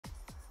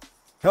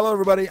Hello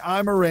everybody,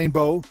 I'm a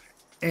Rainbow,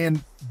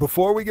 and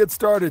before we get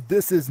started,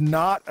 this is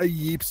not a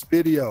Yeeps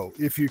video.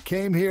 If you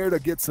came here to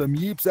get some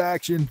Yeeps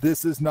action,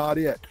 this is not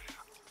it.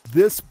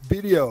 This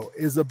video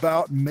is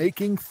about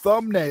making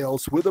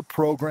thumbnails with a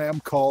program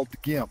called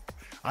Gimp.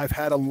 I've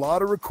had a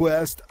lot of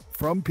requests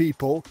from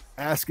people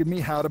asking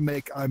me how to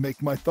make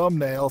my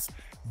thumbnails.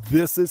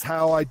 This is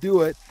how I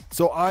do it,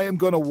 so I am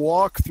going to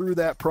walk through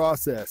that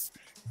process.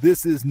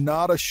 This is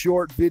not a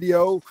short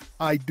video.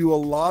 I do a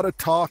lot of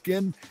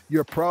talking.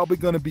 You're probably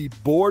going to be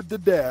bored to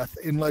death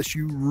unless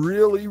you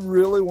really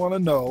want to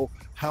know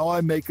how I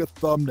make a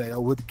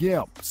thumbnail with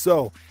Gimp.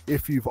 So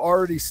if you've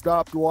already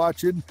stopped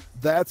watching,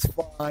 that's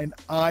fine.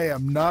 I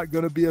am not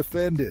going to be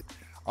offended.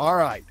 All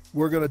right,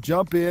 we're going to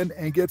jump in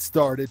and get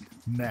started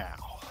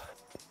now.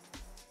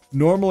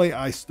 Normally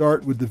I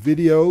start with the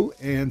video,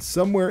 and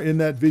somewhere in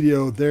that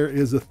video there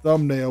is a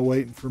thumbnail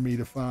waiting for me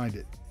to find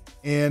it.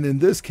 And in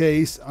this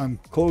case, I'm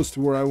close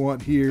to where I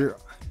want here.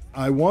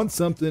 I want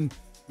something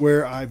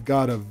where I've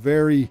got a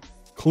very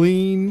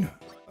clean,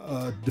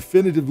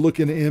 definitive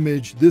looking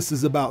image. This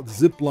is about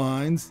zip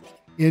lines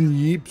in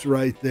Yeeps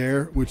right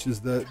there, which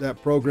is that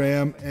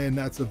program. And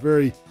it's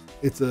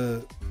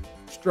a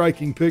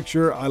striking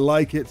picture. I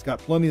like it. It's got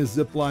plenty of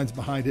zip lines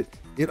behind it.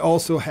 It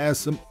also has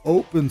some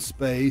open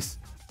space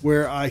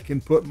where I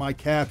can put my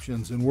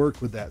captions and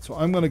work with that. So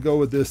I'm going to go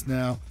with this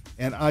now.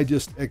 And I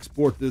just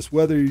export this.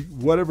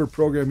 Whatever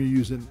program you're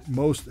using,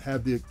 most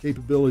have the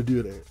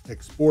capability to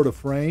export a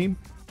frame,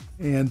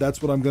 and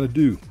that's what I'm going to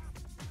do.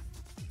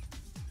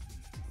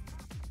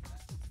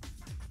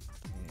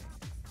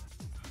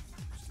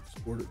 Just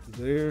export it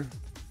to there.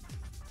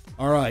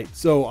 All right,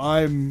 so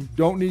I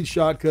don't need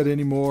Shotcut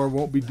anymore.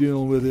 Won't be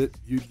dealing with it.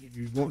 You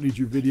won't need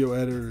your video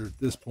editor at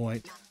this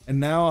point. And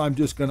now I'm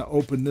just going to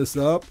open this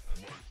up,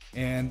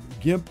 and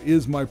Gimp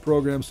is my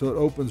program, so it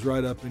opens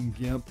right up in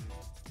Gimp.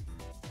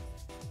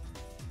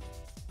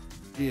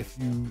 If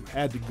you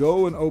had to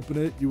go and open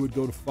it, you would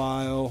go to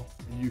File,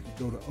 and you could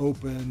go to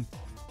Open,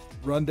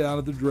 run down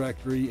to the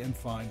directory, and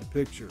find the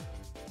picture.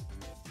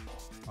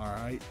 All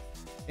right,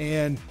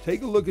 and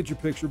take a look at your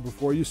picture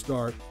before you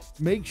start.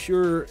 Make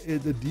sure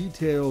the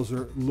details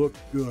look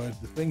good.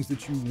 The things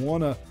that you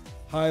want to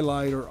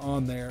highlight are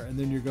on there, and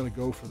then you're going to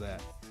go for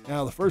that.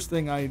 Now, the first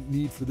thing I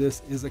need for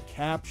this is a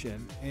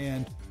caption,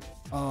 and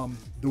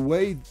the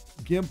way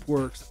Gimp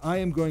works, I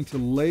am going to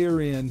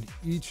layer in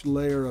each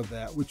layer of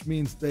that, which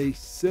means they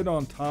sit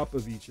on top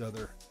of each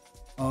other.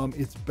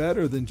 It's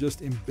better than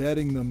just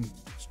embedding them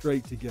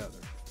straight together.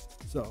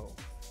 So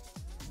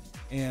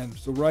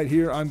right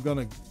here, I'm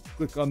going to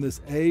click on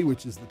this A,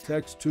 which is the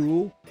text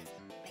tool,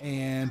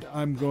 and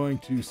I'm going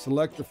to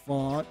select the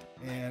font,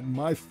 and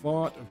my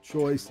font of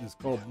choice is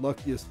called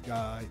Luckiest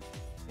Guy,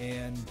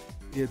 and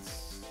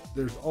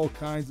there's all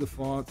kinds of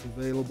fonts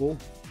available.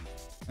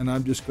 And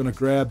I'm just going to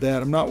grab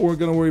that. I'm not going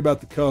to worry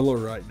about the color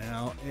right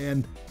now.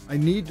 And I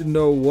need to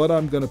know what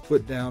I'm going to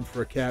put down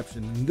for a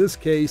caption. In this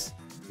case,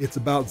 it's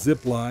about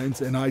zip lines,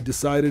 and I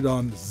decided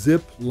on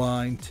zip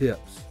line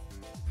tips.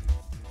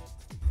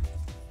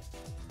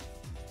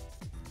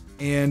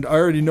 And I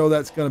already know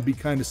that's going to be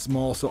kind of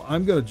small, so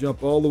I'm going to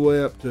jump all the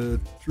way up to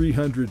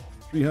 300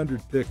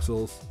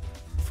 pixels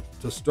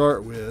to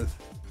start with.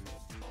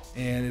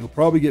 And it'll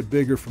probably get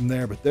bigger from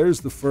there, but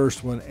there's the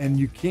first one. And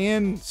you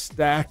can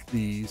stack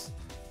these,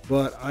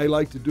 but I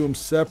like to do them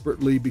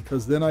separately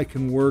because then I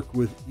can work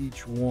with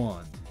each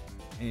one.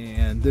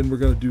 And then we're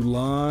going to do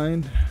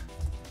line.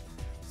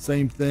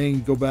 Same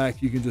thing, go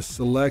back, you can just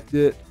select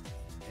it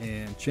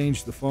and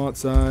change the font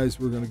size.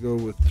 We're going to go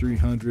with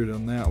 300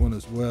 on that one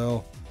as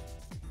well.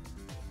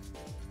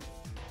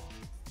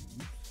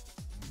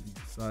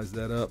 Size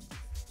that up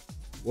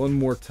one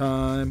more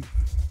time.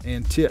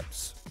 And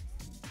tips.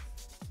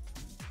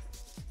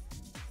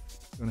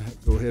 I'm going to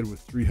go ahead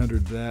with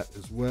 300 that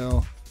as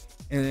well.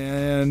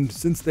 And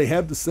since they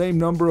have the same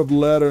number of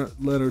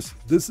letters,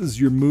 this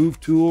is your move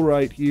tool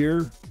right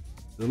here,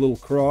 the little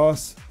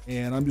cross,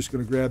 and I'm just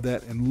going to grab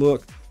that and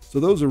look. So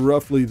those are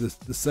roughly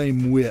the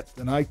same width.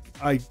 And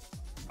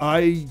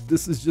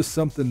this is just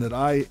something that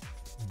I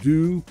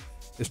do,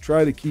 is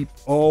try to keep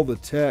all the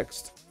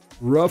text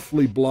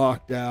roughly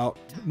blocked out.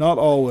 Not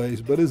always,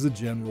 but as a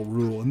general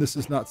rule. And this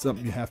is not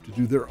something you have to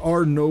do. There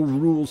are no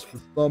rules for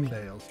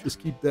thumbnails.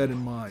 Just keep that in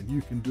mind.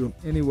 You can do them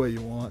any way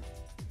you want.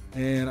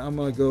 And I'm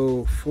going to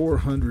go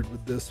 400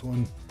 with this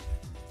one.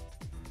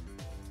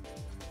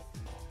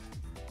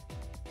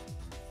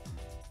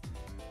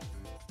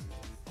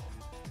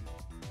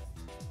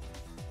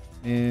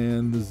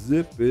 And the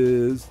zip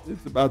it's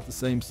about the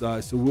same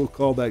size, so we'll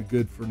call that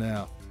good for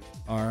now.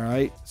 All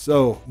right,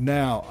 so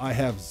now I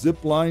have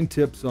zip line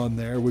tips on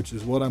there, which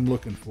is what I'm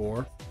looking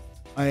for.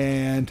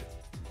 And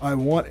I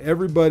want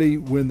everybody,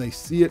 when they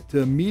see it, to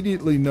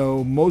immediately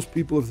know. Most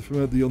people, if they're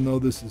familiar, you'll know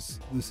this is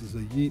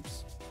a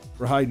Yeeps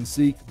for hide and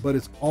seek, but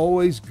it's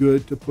always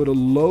good to put a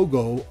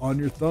logo on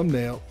your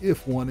thumbnail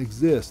if one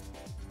exists,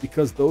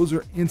 because those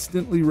are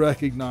instantly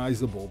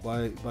recognizable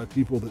by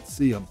people that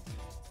see them.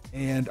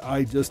 And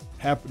I just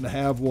happen to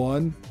have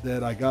one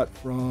that I got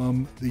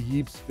from the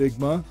Yeeps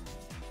Figma.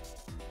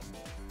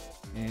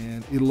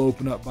 and it'll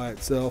open up by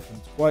itself, and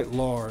it's quite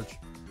large.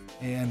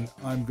 And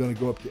I'm going to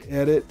go up to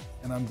edit,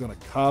 and I'm going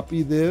to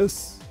copy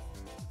this.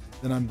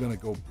 Then I'm going to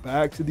go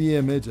back to the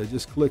image. I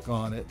just click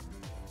on it,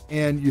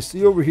 and you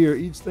see over here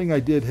each thing I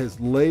did has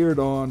layered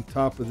on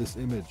top of this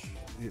image.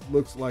 It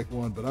looks like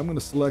one, but I'm going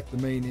to select the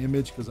main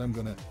image because I'm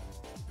going to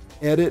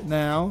edit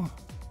now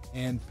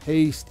and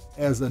paste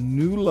as a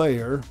new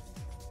layer.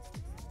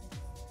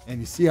 And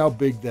you see how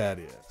big that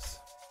is.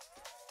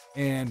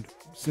 And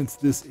since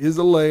this is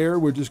a layer,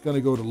 we're just going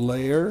to go to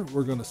layer.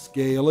 We're going to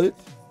scale it.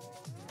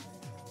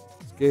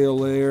 Scale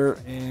layer.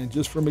 And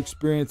just from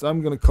experience,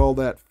 I'm going to call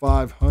that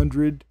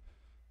 500.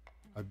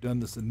 I've done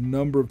this a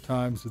number of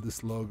times with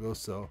this logo,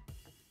 so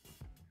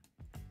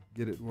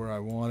get it where I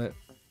want it.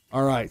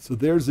 All right, so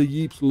there's the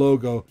Yeeps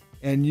logo,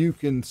 and you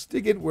can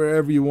stick it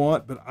wherever you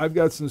want, but I've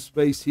got some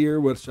space here,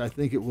 which I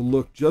think it will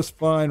look just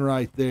fine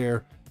right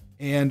there.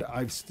 And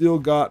I've still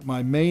got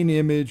my main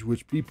image,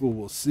 which people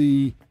will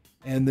see,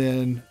 and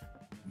then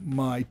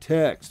my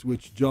text,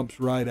 which jumps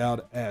right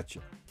out at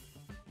you.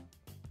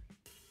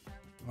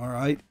 All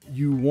right,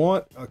 you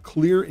want a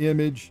clear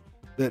image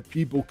that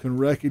people can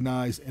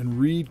recognize and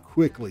read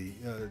quickly.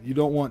 You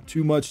don't want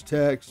too much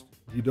text.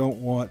 You don't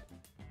want,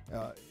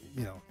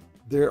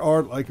 there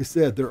are, like I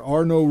said, there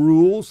are no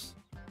rules.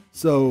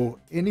 So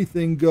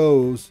anything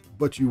goes,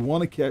 but you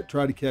want to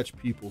try to catch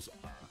people's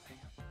eye.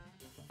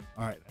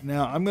 All right,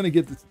 now I'm going to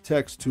get the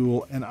text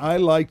tool, and I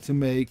like to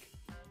make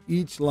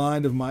each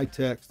line of my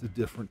text a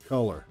different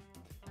color.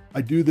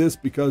 I do this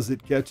because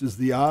it catches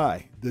the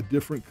eye. The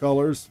different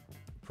colors,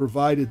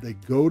 provided they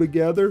go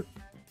together,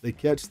 they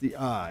catch the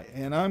eye.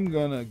 And I'm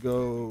going to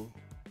go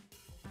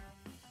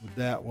with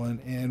that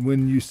one. And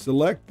when you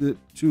select the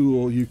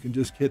tool, you can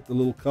just hit the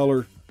little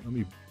color. Let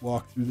me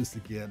walk through this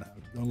again.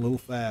 I'm going a little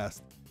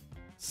fast.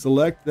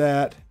 Select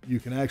that. You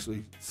can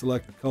actually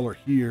select the color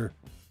here,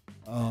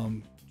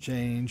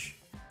 change,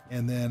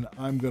 and then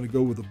I'm going to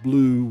go with the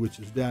blue, which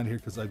is down here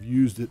because I've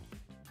used it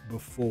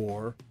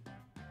before,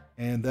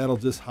 and that'll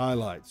just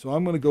highlight. So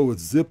I'm going to go with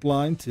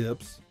zipline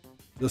tips,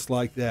 just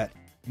like that.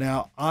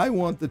 Now I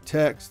want the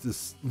text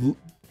to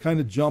kind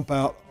of jump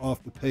out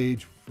off the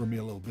page for me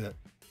a little bit,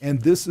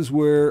 and this is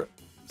where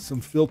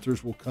some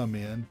filters will come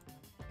in,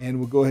 and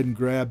we'll go ahead and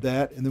grab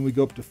that, and then we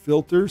go up to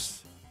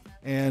filters,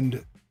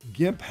 and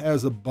Gimp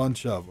has a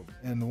bunch of them,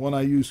 and the one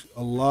I use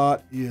a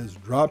lot is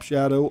drop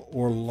shadow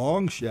or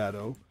long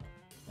shadow,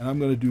 and I'm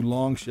going to do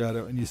long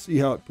shadow, and you see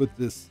how it put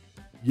this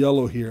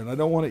yellow here, and I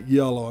don't want it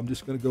yellow. I'm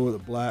just going to go with a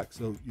black.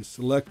 So you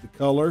select the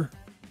color,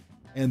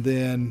 and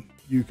then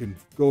you can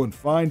go and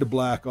find a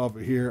black over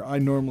here. I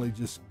normally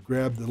just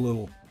grab the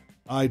little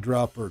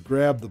eyedropper,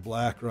 grab the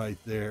black right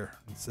there,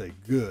 and say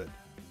good.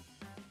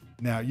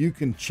 Now you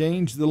can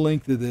change the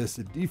length of this.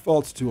 It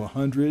defaults to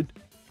 100.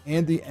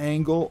 And the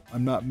angle,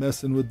 I'm not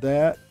messing with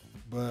that,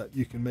 but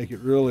you can make it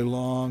really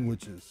long,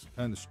 which is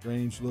kind of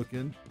strange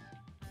looking.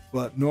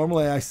 But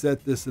normally I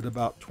set this at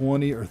about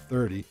 20 or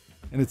 30,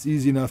 and it's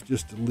easy enough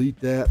just to delete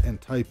that and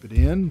type it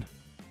in.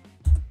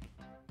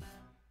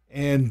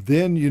 And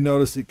then you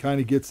notice it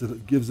kind of gives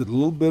it a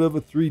little bit of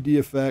a 3D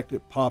effect.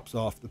 It pops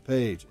off the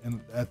page,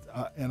 and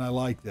I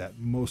like that.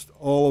 Most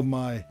all of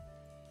my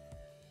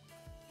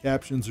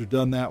captions are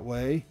done that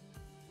way.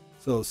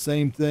 So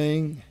same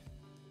thing.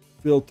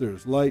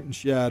 Filters, light and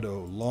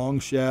shadow, long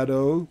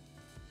shadow,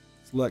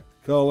 select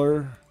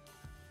color,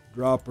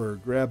 dropper,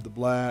 grab the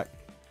black.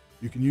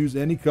 You can use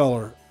any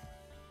color.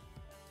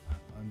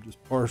 I'm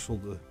just partial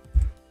to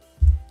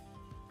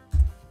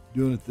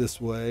doing it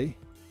this way.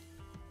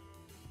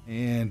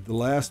 And the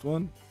last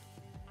one.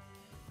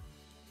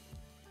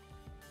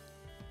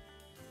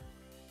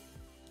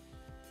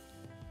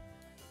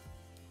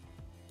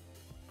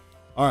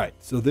 All right,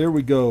 so there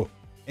we go.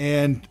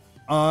 And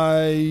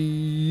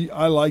I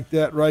like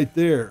that right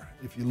there.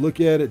 If you look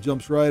at it, it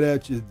jumps right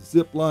at you.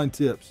 Zipline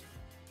tips,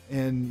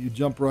 and you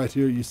jump right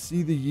here. You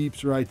see the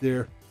Yeeps right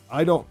there.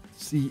 I don't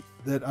see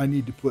that I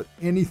need to put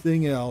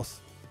anything else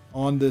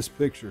on this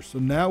picture. So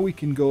now we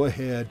can go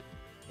ahead,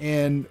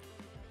 and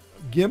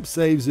Gimp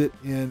saves it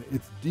in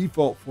its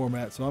default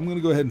format. So I'm going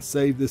to go ahead and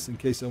save this in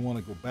case I want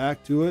to go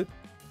back to it.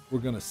 We're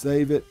going to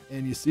save it,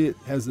 and you see it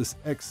has this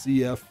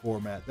XCF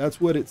format.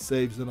 That's what it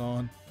saves it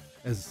on,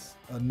 as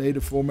a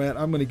native format.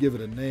 I'm going to give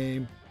it a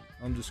name.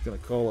 I'm just going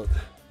to call it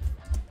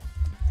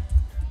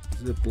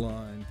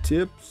Zipline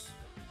Tips.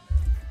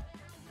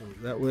 So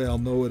that way I'll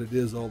know what it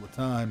is all the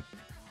time.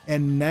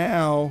 And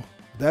now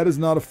that is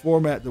not a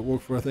format that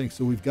works for our thing.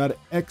 So we've got to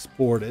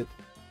export it.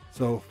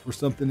 So for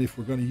something, if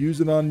we're going to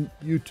use it on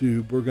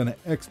YouTube, we're going to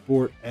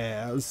export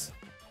as,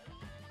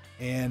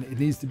 and it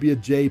needs to be a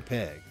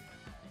JPEG.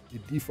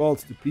 It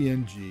defaults to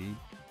PNG,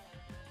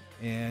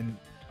 and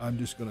I'm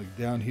just going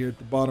to, down here at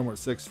the bottom where it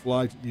says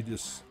flight, you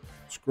just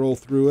scroll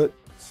through it,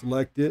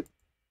 select it,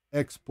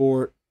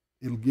 export.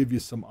 It'll give you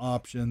some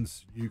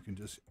options. You can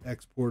just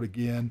export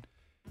again.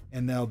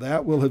 And now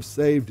that will have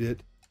saved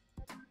it.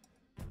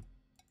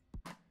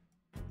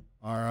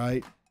 All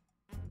right.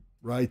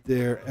 Right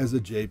there as a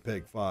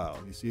JPEG file.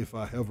 You see if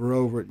I hover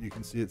over it, you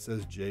can see it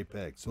says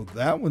JPEG. So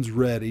that one's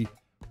ready.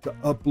 to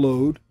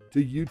upload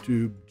to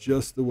YouTube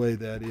just the way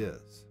that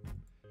is.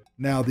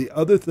 Now, the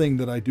other thing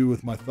that I do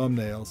with my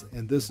thumbnails,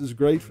 and this is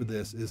great for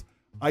this, is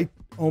I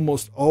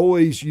almost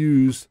always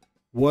use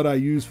what I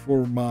use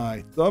for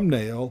my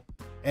thumbnail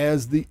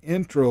as the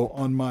intro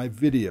on my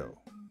video.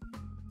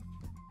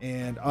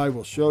 And I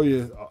will show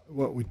you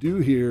what we do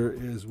here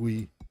is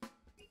we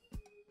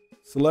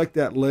select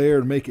that layer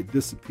and make it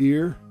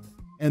disappear.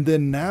 And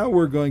then now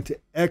we're going to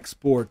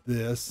export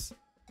this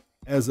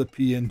as a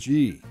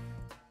PNG.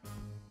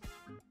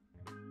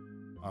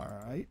 All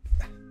right.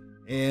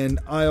 And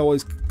I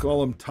always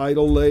call them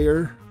title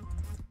layer,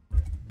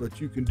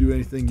 but you can do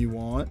anything you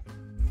want.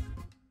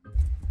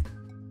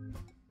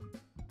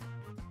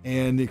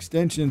 And the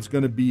extension is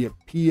going to be a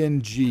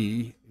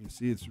PNG. You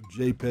see it's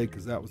JPEG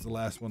because that was the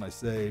last one I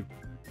saved.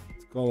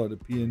 Let's call it a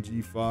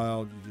PNG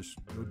file. You just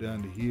go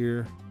down to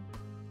here,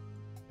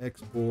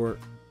 export.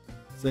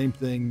 Same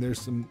thing.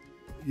 There's some,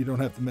 you don't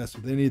have to mess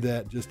with any of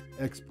that. Just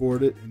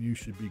export it and you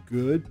should be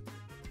good.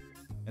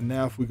 And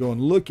now if we go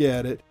and look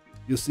at it,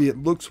 you'll see it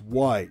looks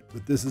white,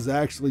 but this is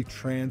actually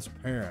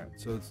transparent.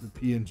 So it's a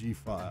PNG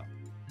file.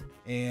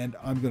 And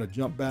I'm going to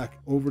jump back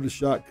over to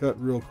Shotcut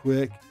real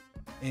quick.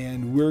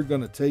 And we're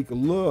going to take a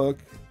look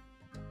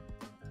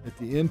at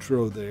the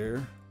intro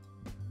there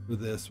for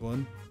this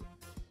one.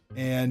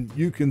 And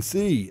you can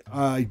see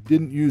I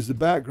didn't use the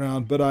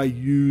background, but I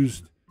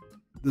used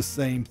the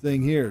same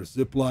thing here.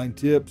 Zipline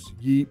tips,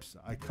 Yeeps.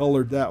 I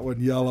colored that one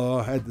yellow.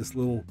 I had this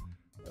little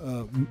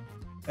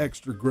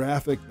extra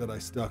graphic that I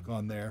stuck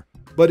on there,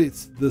 but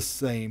it's the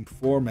same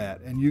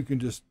format. And you can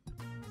just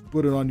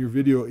put it on your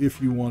video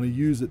if you want to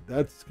use it.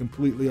 That's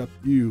completely up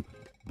to you.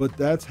 But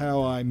that's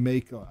how I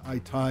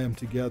tie them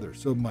together.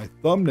 So my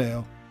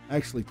thumbnail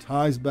actually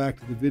ties back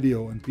to the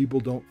video and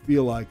people don't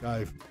feel like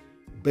I've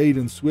bait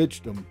and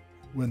switched them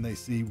when they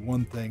see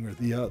one thing or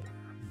the other.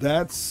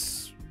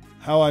 That's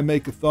how I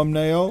make a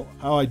thumbnail,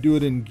 how I do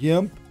it in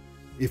Gimp.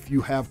 If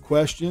you have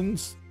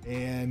questions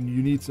and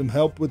you need some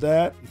help with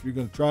that, if you're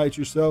going to try it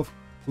yourself,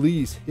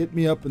 please hit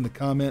me up in the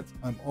comments.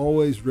 I'm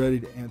always ready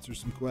to answer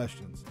some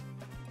questions.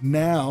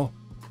 Now,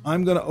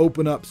 I'm going to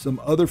open up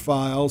some other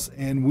files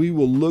and we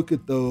will look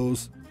at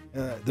those.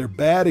 They're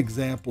bad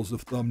examples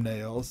of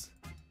thumbnails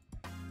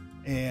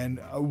and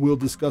we'll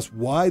discuss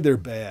why they're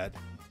bad.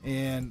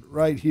 And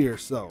right here,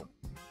 so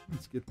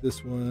let's get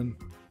this one.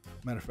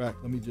 Matter of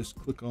fact, let me just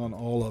click on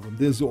all of them.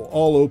 These will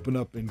all open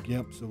up in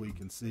Gimp so we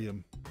can see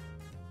them.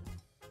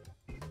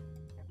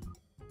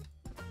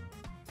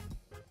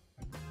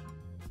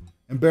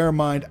 And bear in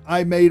mind,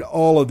 I made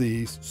all of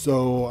these,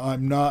 so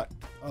I'm not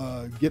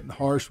getting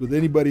harsh with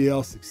anybody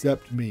else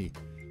except me.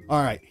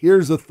 All right,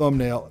 here's a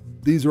thumbnail.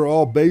 These are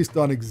all based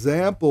on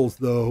examples,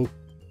 though,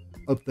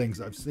 of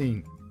things I've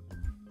seen.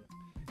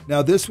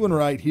 Now, this one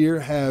right here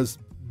has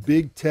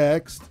big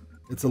text.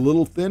 It's a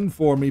little thin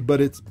for me,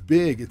 but it's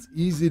big. It's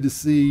easy to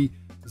see.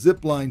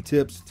 Zipline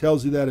tips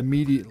tells you that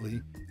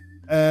immediately.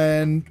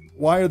 And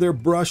why are there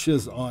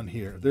brushes on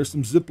here? There's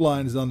some zip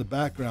lines on the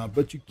background,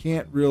 but you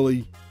can't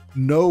really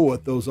know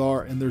what those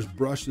are, and there's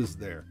brushes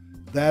there.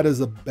 That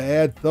is a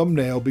bad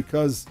thumbnail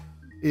because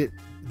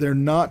they're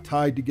not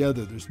tied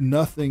together. There's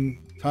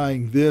nothing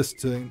tying this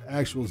to an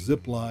actual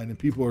zip line, and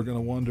people are going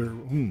to wonder,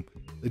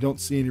 they don't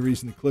see any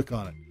reason to click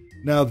on it.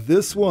 Now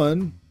this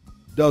one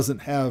doesn't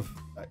have,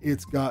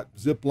 it's got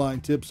zip line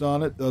tips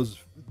on it.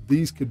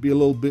 These could be a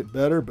little bit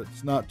better, but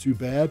it's not too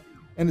bad.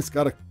 And it's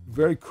got a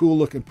very cool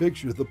looking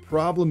picture. The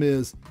problem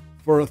is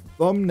for a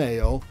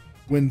thumbnail,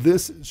 when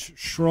this is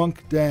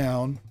shrunk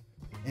down,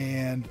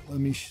 and let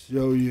me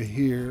show you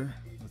here.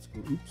 Let's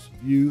go,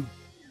 view,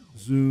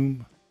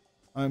 zoom.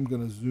 I'm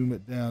going to zoom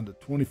it down to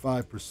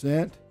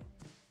 25%.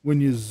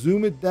 When you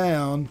zoom it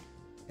down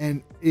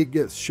and it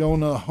gets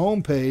shown on a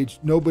home page,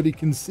 nobody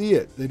can see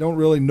it. They don't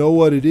really know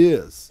what it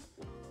is.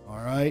 All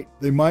right.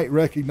 They might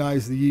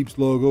recognize the Yeeps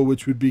logo,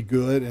 which would be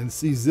good, and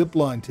see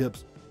zipline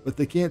tips, but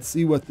they can't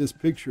see what this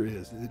picture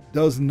is. It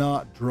does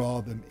not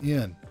draw them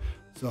in.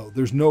 So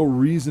there's no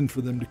reason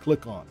for them to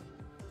click on it.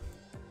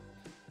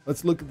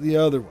 Let's look at the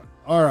other one.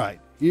 All right.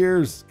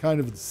 Here's kind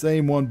of the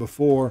same one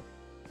before.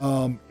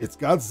 It's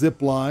got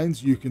zip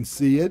lines. You can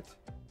see it.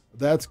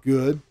 That's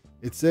good.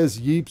 It says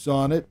Yeeps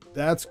on it.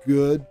 That's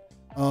good.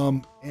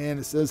 And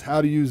it says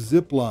how to use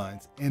zip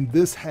lines. And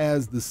this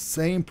has the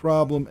same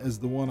problem as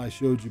the one I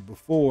showed you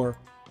before.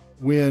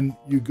 When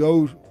you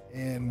go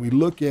and we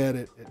look at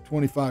it at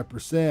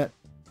 25%,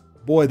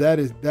 boy,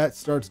 that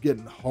starts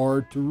getting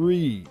hard to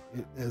read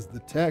as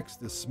the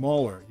text is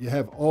smaller. You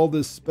have all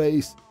this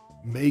space,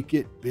 make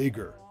it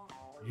bigger.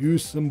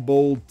 Use some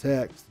bold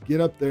text. Get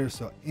up there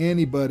so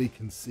anybody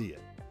can see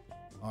it.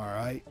 All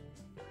right.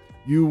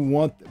 You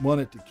want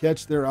it to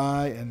catch their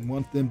eye and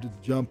want them to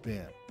jump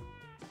in.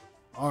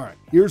 All right.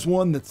 Here's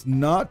one that's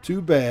not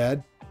too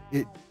bad.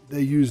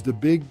 They used a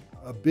big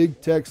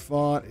text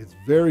font. It's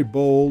very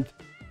bold.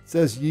 It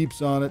says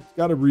Yeeps on it. It's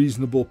got a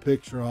reasonable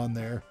picture on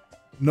there.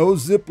 No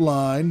zip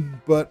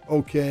line, but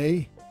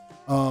okay.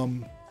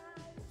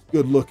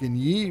 Good looking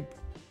Yeep.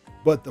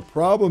 But the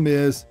problem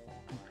is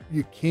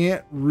you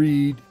can't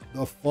read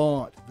the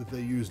font that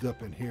they used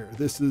up in here.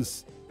 This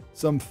is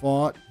some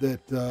font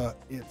that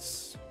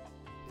it's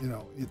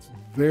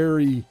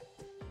very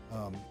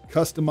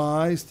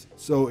customized,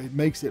 so it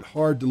makes it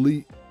hard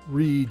to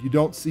read. You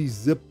don't see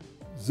zip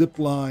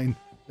line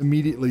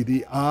immediately.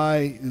 The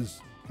I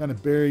is kind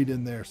of buried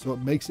in there, so it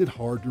makes it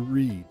hard to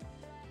read.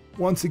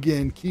 Once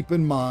again, keep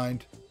in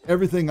mind,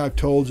 everything I've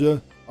told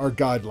you are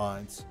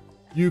guidelines.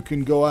 You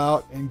can go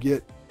out and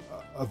get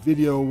a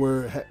video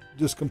where it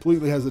just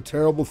completely has a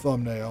terrible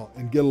thumbnail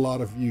and get a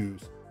lot of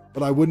views,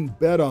 but I wouldn't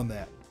bet on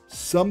that.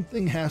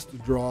 Something has to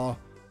draw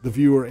the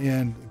viewer in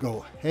and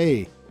go,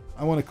 hey,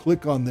 I want to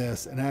click on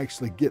this and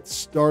actually get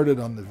started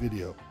on the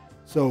video.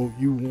 So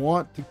you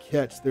want to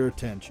catch their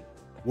attention.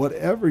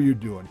 Whatever you're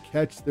doing,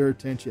 catch their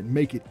attention,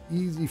 make it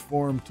easy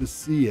for them to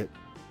see it,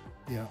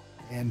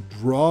 and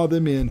draw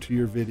them into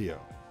your video.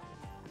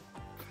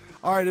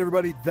 All right,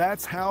 everybody,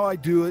 that's how I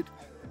do it.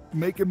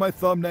 Making my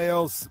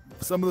thumbnails,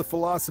 some of the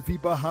philosophy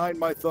behind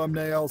my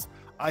thumbnails.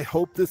 I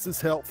hope this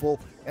is helpful.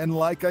 And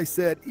like I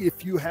said,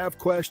 if you have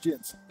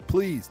questions,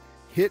 please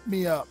hit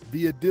me up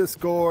via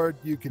Discord.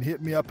 You can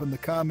hit me up in the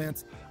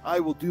comments.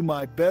 I will do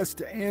my best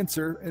to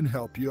answer and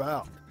help you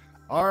out.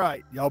 All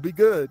right, y'all be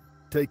good.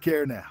 Take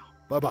care now.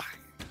 Bye-bye.